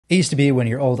It used to be when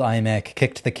your old iMac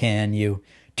kicked the can, you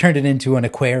turned it into an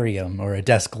aquarium or a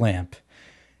desk lamp.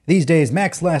 These days,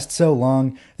 Macs last so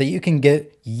long that you can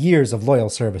get years of loyal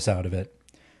service out of it.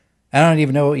 I don't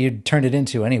even know what you'd turn it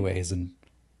into anyways, an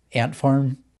ant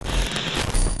farm?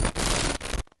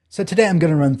 So today I'm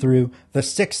going to run through the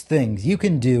 6 things you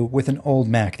can do with an old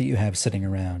Mac that you have sitting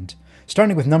around.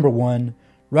 Starting with number 1,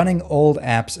 running old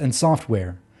apps and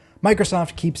software.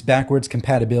 Microsoft keeps backwards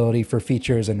compatibility for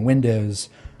features in Windows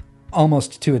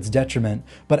almost to its detriment,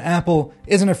 but Apple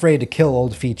isn't afraid to kill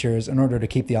old features in order to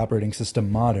keep the operating system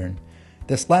modern.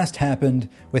 This last happened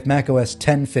with macOS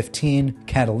 10.15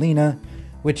 Catalina,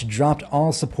 which dropped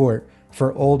all support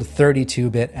for old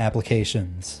 32-bit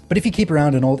applications. But if you keep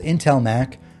around an old Intel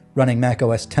Mac running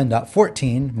macOS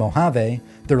 10.14 Mojave,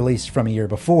 the release from a year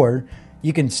before,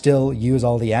 you can still use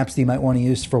all the apps that you might want to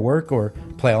use for work or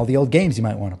play all the old games you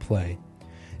might want to play.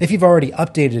 If you've already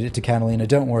updated it to Catalina,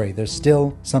 don't worry, there's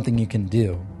still something you can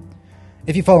do.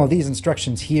 If you follow these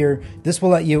instructions here, this will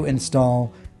let you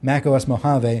install macOS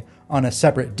Mojave on a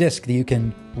separate disk that you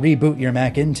can reboot your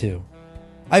Mac into.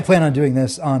 I plan on doing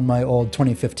this on my old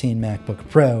 2015 MacBook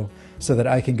Pro so that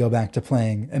I can go back to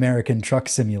playing American Truck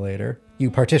Simulator. You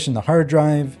partition the hard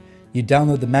drive, you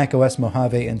download the macOS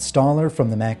Mojave installer from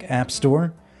the Mac App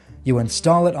Store, you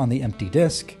install it on the empty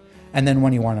disk, and then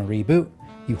when you want to reboot,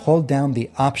 you hold down the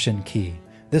Option key.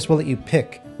 This will let you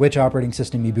pick which operating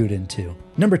system you boot into.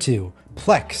 Number 2,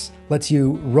 Plex lets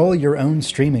you roll your own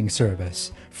streaming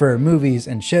service for movies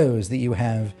and shows that you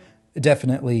have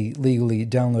definitely legally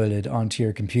downloaded onto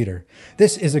your computer.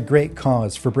 This is a great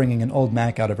cause for bringing an old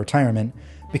Mac out of retirement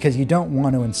because you don't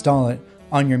want to install it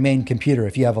on your main computer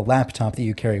if you have a laptop that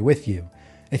you carry with you.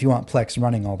 If you want Plex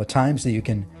running all the time so you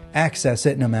can access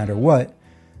it no matter what,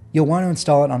 you'll want to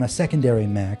install it on a secondary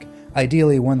Mac,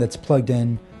 ideally one that's plugged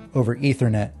in over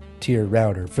Ethernet to your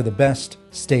router for the best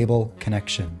stable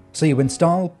connection. So you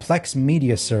install Plex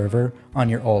Media Server on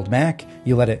your old Mac,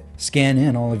 you let it scan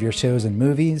in all of your shows and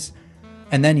movies,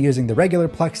 and then using the regular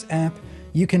Plex app,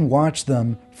 you can watch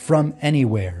them from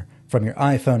anywhere, from your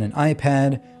iPhone and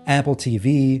iPad, Apple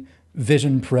TV,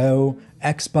 Vision Pro,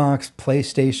 Xbox,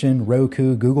 PlayStation,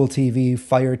 Roku, Google TV,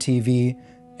 Fire TV,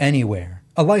 anywhere.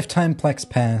 A lifetime Plex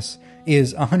Pass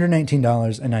is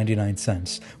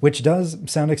 $119.99, which does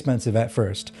sound expensive at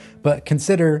first, but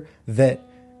consider that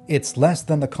it's less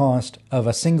than the cost of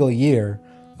a single year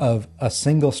of a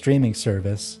single streaming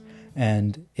service,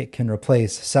 and it can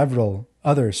replace several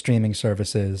other streaming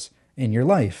services in your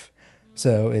life.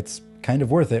 So it's kind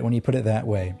of worth it when you put it that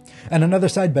way. And another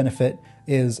side benefit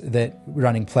is that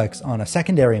running Plex on a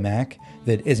secondary Mac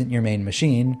that isn't your main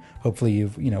machine, hopefully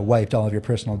you've wiped all of your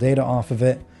personal data off of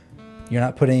it. You're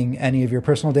not putting any of your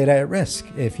personal data at risk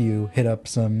if you hit up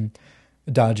some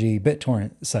dodgy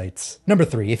BitTorrent sites. Number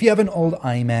 3, if you have an old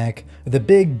iMac, the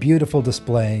big, beautiful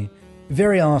display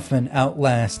very often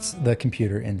outlasts the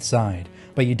computer inside,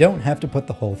 but you don't have to put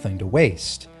the whole thing to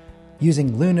waste.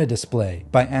 Using Luna Display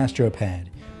by AstroPad,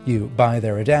 you buy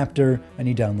their adapter and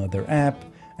you download their app,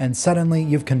 and suddenly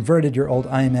you've converted your old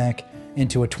iMac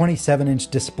into a 27-inch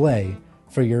display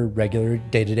for your regular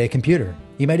day-to-day computer.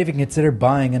 You might even consider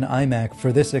buying an iMac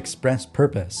for this express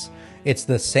purpose. It's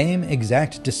the same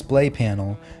exact display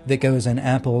panel that goes in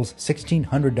Apple's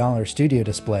 $1,600 Studio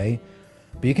Display,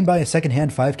 but you can buy a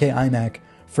secondhand 5K iMac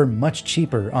for much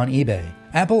cheaper on eBay.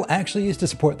 Apple actually used to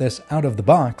support this out of the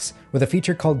box with a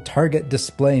feature called Target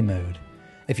Display Mode.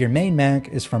 If your main Mac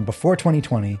is from before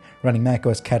 2020, running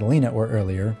macOS Catalina or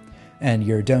earlier, and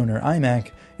your donor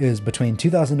iMac is between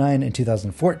 2009 and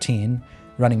 2014,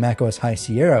 running macOS High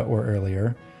Sierra or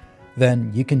earlier,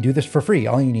 then you can do this for free.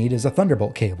 All you need is a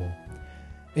Thunderbolt cable.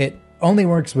 It only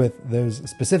works with those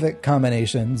specific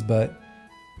combinations, but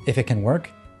if it can work,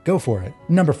 go for it.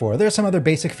 Number 4, there are some other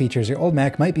basic features your old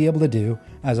Mac might be able to do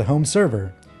as a home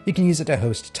server. You can use it to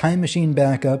host Time Machine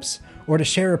backups or to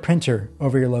share a printer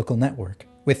over your local network.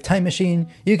 With Time Machine,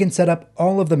 you can set up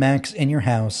all of the Macs in your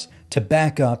house to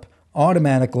back up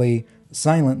automatically,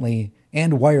 silently,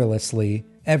 and wirelessly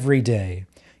every day.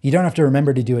 You don't have to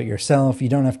remember to do it yourself. You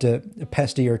don't have to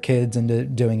pester your kids into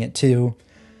doing it too.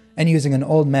 And using an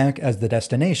old Mac as the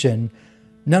destination,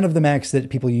 none of the Macs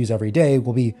that people use every day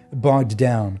will be bogged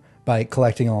down by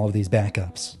collecting all of these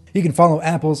backups. You can follow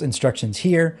Apple's instructions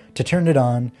here to turn it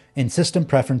on in System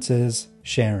Preferences,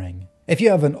 Sharing. If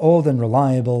you have an old and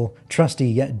reliable, trusty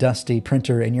yet dusty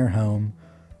printer in your home,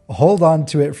 hold on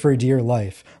to it for dear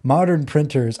life. Modern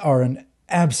printers are an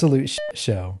absolute shit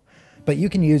show, but you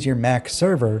can use your Mac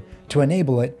server to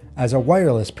enable it as a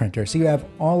wireless printer, so you have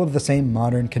all of the same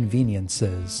modern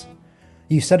conveniences.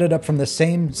 you set it up from the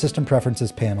same System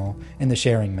Preferences panel in the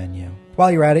sharing menu.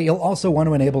 While you're at it, you'll also want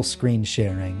to enable screen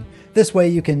sharing. This way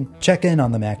you can check in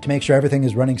on the Mac to make sure everything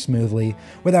is running smoothly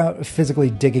without physically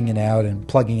digging it out and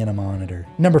plugging in a monitor.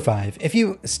 Number 5, if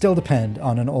you still depend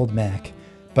on an old Mac,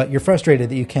 but you're frustrated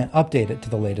that you can't update it to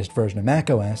the latest version of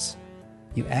macOS,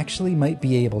 you actually might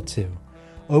be able to.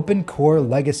 Open Core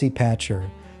Legacy Patcher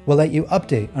will let you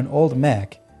update an old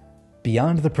Mac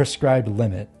beyond the prescribed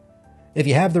limit. If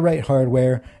you have the right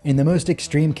hardware, in the most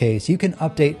extreme case, you can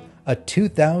update a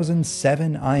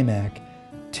 2007 iMac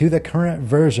to the current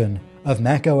version of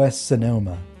macOS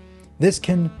Sonoma. This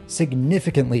can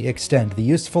significantly extend the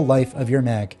useful life of your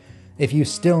Mac if you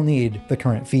still need the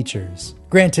current features.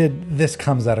 Granted, this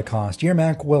comes at a cost. Your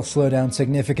Mac will slow down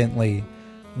significantly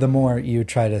the more you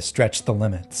try to stretch the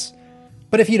limits.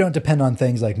 But if you don't depend on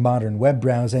things like modern web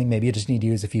browsing, maybe you just need to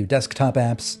use a few desktop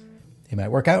apps, it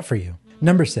might work out for you.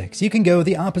 Number 6, you can go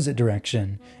the opposite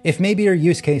direction. If maybe your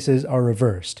use cases are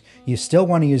reversed, you still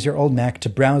want to use your old Mac to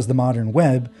browse the modern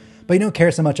web, but you don't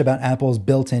care so much about Apple's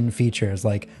built-in features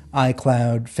like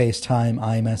iCloud, FaceTime,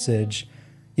 iMessage,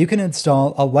 you can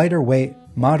install a lighter weight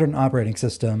modern operating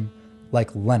system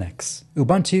like Linux.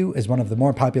 Ubuntu is one of the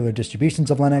more popular distributions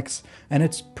of Linux, and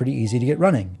it's pretty easy to get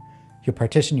running. You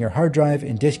partition your hard drive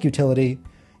in Disk Utility,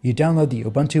 you download the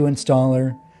Ubuntu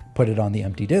installer, put it on the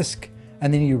empty disk,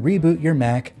 and then you reboot your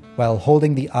Mac while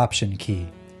holding the Option key.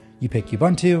 You pick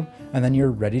Ubuntu, and then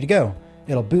you're ready to go.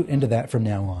 It'll boot into that from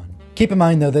now on. Keep in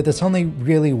mind, though, that this only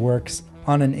really works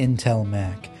on an Intel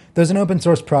Mac. There's an open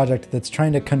source project that's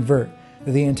trying to convert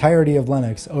the entirety of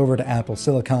Linux over to Apple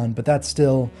Silicon, but that's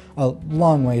still a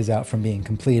long ways out from being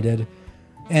completed.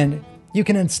 And you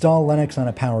can install Linux on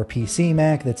a PowerPC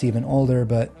Mac that's even older,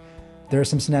 but there are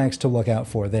some snags to look out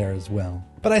for there as well.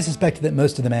 But I suspect that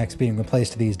most of the Macs being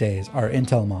replaced these days are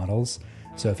Intel models,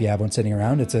 so if you have one sitting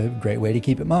around, it's a great way to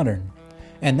keep it modern.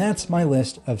 And that's my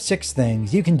list of 6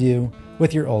 things you can do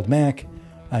with your old Mac.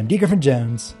 I'm D. Griffin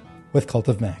Jones with Cult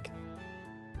of Mac.